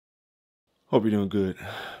Hope you're doing good.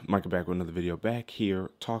 Michael back with another video, back here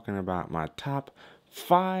talking about my top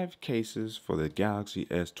 5 cases for the Galaxy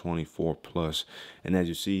S24 Plus. And as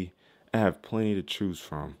you see, I have plenty to choose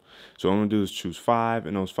from. So what I'm going to do is choose 5,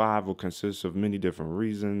 and those 5 will consist of many different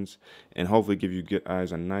reasons and hopefully give you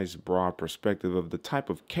guys a nice broad perspective of the type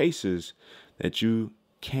of cases that you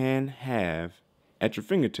can have at your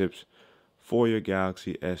fingertips for your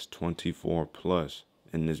Galaxy S24 Plus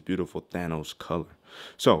in this beautiful Thanos color.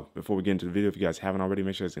 So before we get into the video, if you guys haven't already,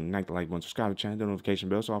 make sure to ignite the like button, subscribe to the channel, the notification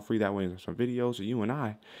bell, so I'll free that way in some videos so you and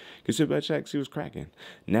I can sit back, check, see what's cracking.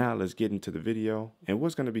 Now let's get into the video and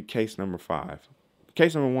what's going to be case number 5.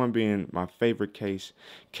 Case number 1 being my favorite case.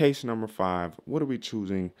 Case number 5, what are we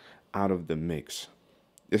choosing out of the mix?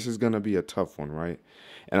 This is going to be a tough one, right?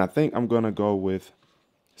 And I think I'm going to go with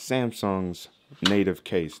Samsung's native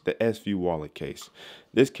case, the S View wallet case.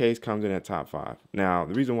 This case comes in at top 5. Now,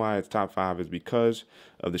 the reason why it's top 5 is because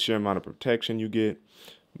of the sheer amount of protection you get,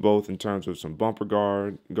 both in terms of some bumper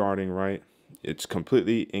guarding, right? It's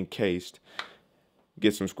completely encased,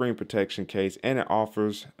 get some screen protection case, and it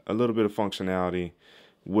offers a little bit of functionality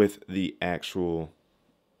with the actual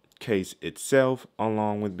case itself,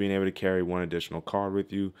 along with being able to carry one additional card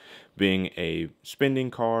with you, being a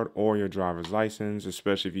spending card or your driver's license,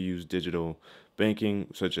 especially if you use digital banking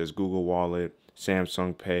such as Google Wallet,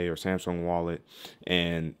 Samsung Pay, or Samsung Wallet,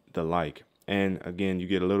 and the like. And again, you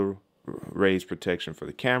get a little raised protection for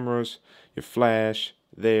the cameras, your flash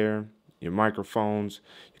there, your microphones,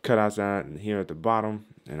 your cutouts out and here at the bottom,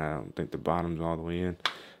 and I don't think the bottom's all the way in.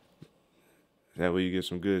 That way you get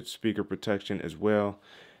some good speaker protection as well.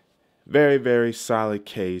 Very, very solid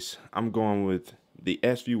case. I'm going with the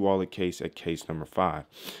S View wallet case at case number 5.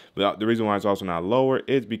 But the reason why it's also not lower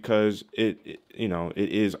is because it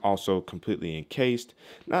is also completely encased.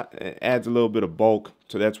 It adds a little bit of bulk,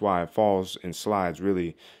 so that's why it falls and slides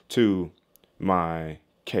really to my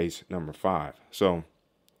case number 5. So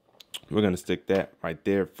we're going to stick that right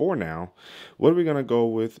there for now. What are we going to go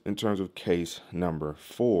with in terms of case number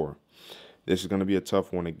 4? This is going to be a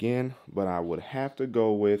tough one again, but I would have to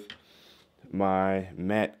go with my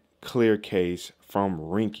matte clear case from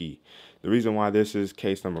Rinky. The reason why this is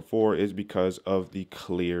case number 4 is because of the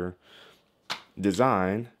clear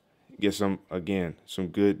design. Get some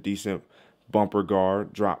good decent bumper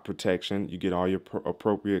guard, drop protection. You get all your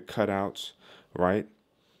appropriate cutouts, right?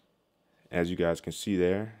 As you guys can see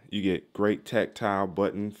there, you get great tactile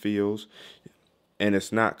button feels, and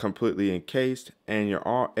it's not completely encased, and you're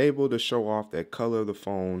all able to show off that color of the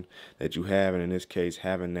phone that you have, and in this case,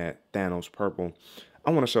 having that Thanos purple. I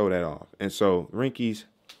want to show that off. And so Rinky's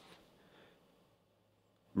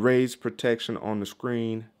raised protection on the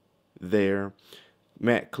screen there,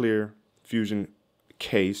 matte clear fusion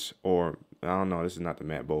case, or I don't know, this is not the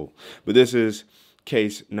matte bold, but this is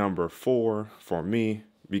case number 4 for me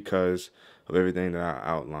because of everything that I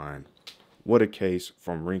outlined. What a case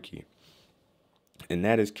from Rinky. And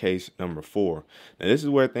that is case number 4. Now, this is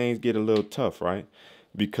where things get a little tough, right?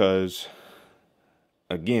 Because,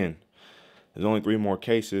 again, there's only 3 more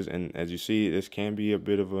cases. And as you see, this can be a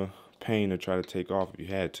bit of a pain to try to take off if you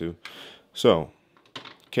had to. So,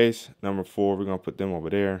 case number 4, we're going to put them over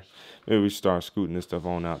there. Maybe we start scooting this stuff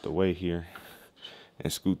on out the way here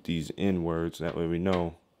and scoot these inwards. That way we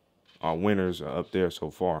know our winners are up there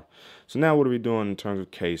so far. So now what are we doing in terms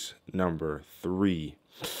of case number 3?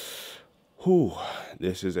 Whew,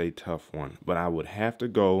 this is a tough one, but I would have to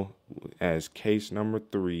go as case number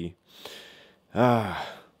 3.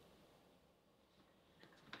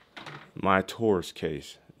 My Taurus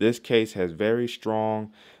case. This case has very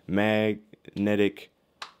strong magnetic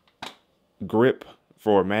grip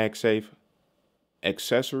for MagSafe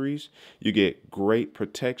accessories. You get great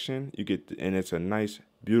protection. And it's a nice,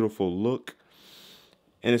 beautiful look.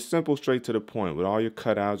 And it's simple, straight to the point. With all your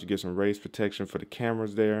cutouts, you get some raised protection for the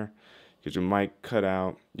cameras there. Get your mic cut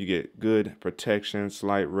out. You get good protection,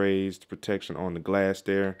 slight raised protection on the glass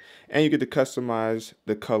there. And you get to customize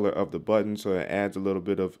the color of the button, so it adds a little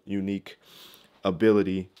bit of unique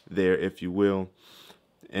ability there, if you will.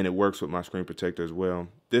 And it works with my screen protector as well.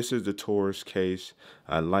 This is the Taurus case.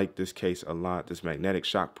 I like this case a lot. This magnetic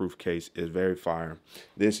shockproof case is very fire.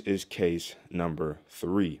 This is case number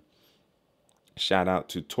 3. Shout out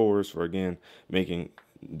to Taurus for, again, making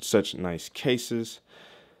such nice cases.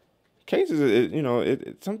 Cases,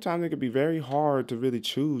 sometimes it can be very hard to really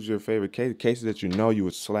choose your favorite cases that you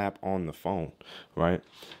would slap on the phone, right?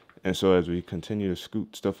 And so as we continue to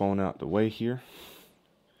scoot stuff on out the way here,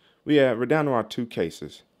 we're down to our 2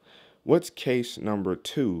 cases. What's case number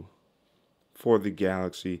 2 for the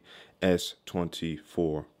Galaxy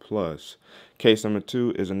S24 Plus? Case number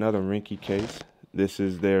 2 is another Rinky case. This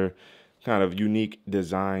is their kind of unique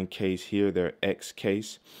design case here, their X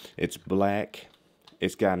case. It's black.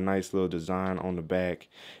 It's got a nice little design on the back.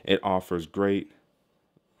 It offers great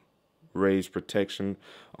raised protection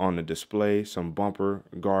on the display, some bumper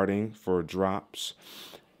guarding for drops.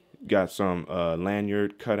 Got some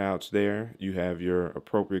lanyard cutouts there. You have your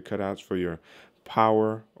appropriate cutouts for your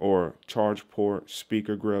power or charge port,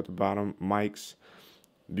 speaker grill at the bottom, mics,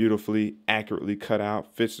 beautifully, accurately cut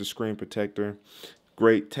out, fits the screen protector.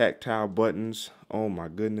 Great tactile buttons. Oh my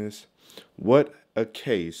goodness. What a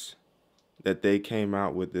case that they came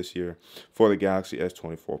out with this year for the Galaxy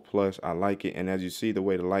S24 Plus. I like it. And as you see, the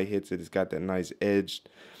way the light hits it, it's got that nice edged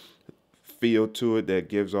feel to it that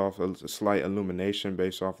gives off a slight illumination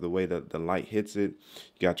based off the way that the light hits it.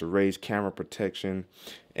 You got your raised camera protection.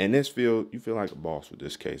 And you feel like a boss with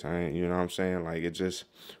this case. You know what I'm saying? Like, it's just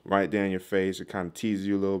right there in your face. It kind of teases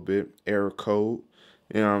you a little bit. Error code.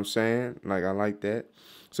 You know what I'm saying? Like, I like that.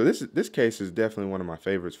 So this case is definitely one of my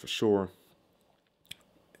favorites for sure.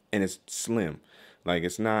 And it's slim. Like,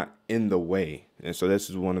 it's not in the way. And so this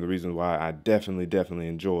is one of the reasons why I definitely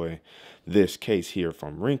enjoy this case here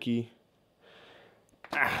from Rinky.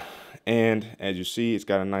 And as you see, it's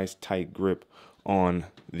got a nice tight grip on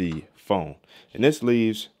the phone. And this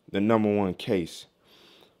leaves the #1 case.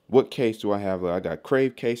 What case do I have? I got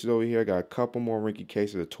Crave cases over here. I got a couple more Rinky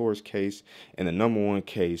cases, a tourist case, and the #1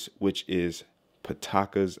 case, which is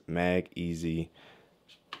Pitaka's Mag Easy.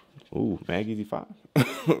 Ooh, Mag Easy 5.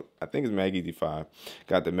 I think it's Mag Easy 5.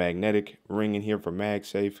 Got the magnetic ring in here for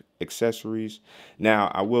MagSafe accessories. Now,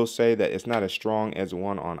 I will say that it's not as strong as the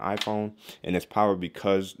one on iPhone, and it's probably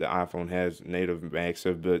because the iPhone has native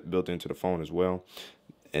MagSafe built into the phone as well.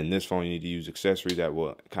 In this phone, you need to use accessories that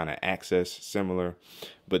will kind of access similar.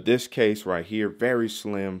 But this case right here, very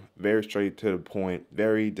slim, very straight to the point,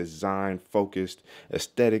 very design focused,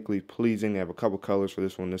 aesthetically pleasing. They have a couple colors for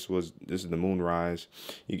this one. This is the Moonrise.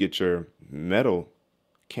 You get your metal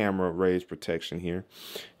camera raised protection here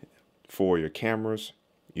for your cameras.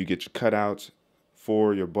 You get your cutouts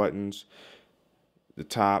for your buttons, the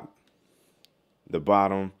top, the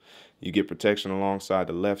bottom. You get protection alongside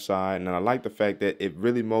the left side, and I like the fact that it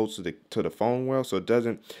really molds to the phone well, so it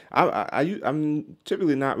doesn't. I'm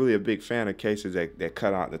typically not really a big fan of cases that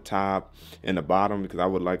cut out the top and the bottom, because I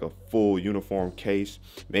would like a full uniform case.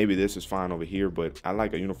 Maybe this is fine over here, but I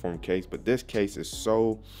like a uniform case. But this case is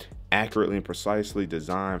so accurately and precisely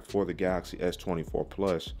designed for the Galaxy S24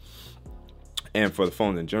 Plus. And for the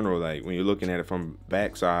phones in general, like when you're looking at it from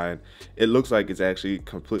backside, it looks like it's actually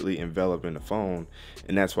completely enveloped in the phone.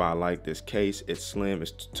 And that's why I like this case. It's slim,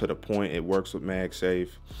 it's to the point, it works with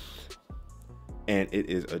MagSafe. And it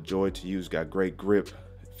is a joy to use, got great grip,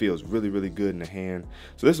 feels really good in the hand.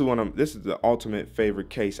 So this is the ultimate favorite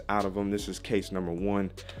case out of them. This is case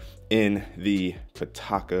 #1 in the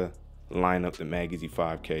Pitaka lineup, the Mag Easy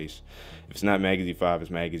 5 case. If it's not Mag Easy 5,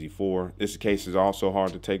 it's Mag Easy 4. This case is also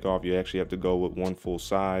hard to take off. You actually have to go with one full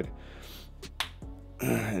side.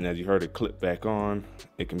 And as you heard it clip back on,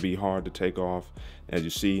 it can be hard to take off. As you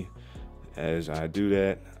see, as I do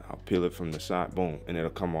that, I'll peel it from the side, boom, and it'll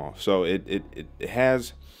come off. So it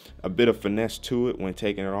has a bit of finesse to it when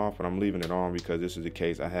taking it off, but I'm leaving it on because this is the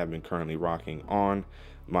case I have been currently rocking on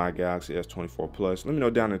my Galaxy S24 Plus. Let me know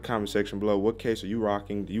down in the comment section below, what case are you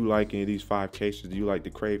rocking? Do you like any of these 5 cases? Do you like the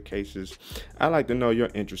Crave cases? I'd like to know your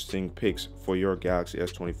interesting picks for your Galaxy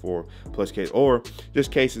S24 Plus case, or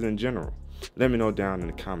just cases in general. Let me know down in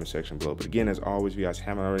the comment section below. But again, as always, if you guys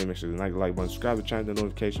haven't already, make sure to like the like button, subscribe to the channel, the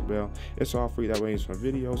notification bell. It's all free. That way, it's my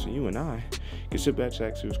videos, so you and I can sit back,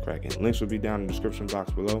 check, see what's cracking. Links will be down in the description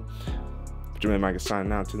box below. But Jermaine Mike is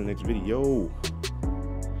signing out. To the next video.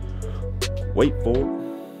 Wait for it.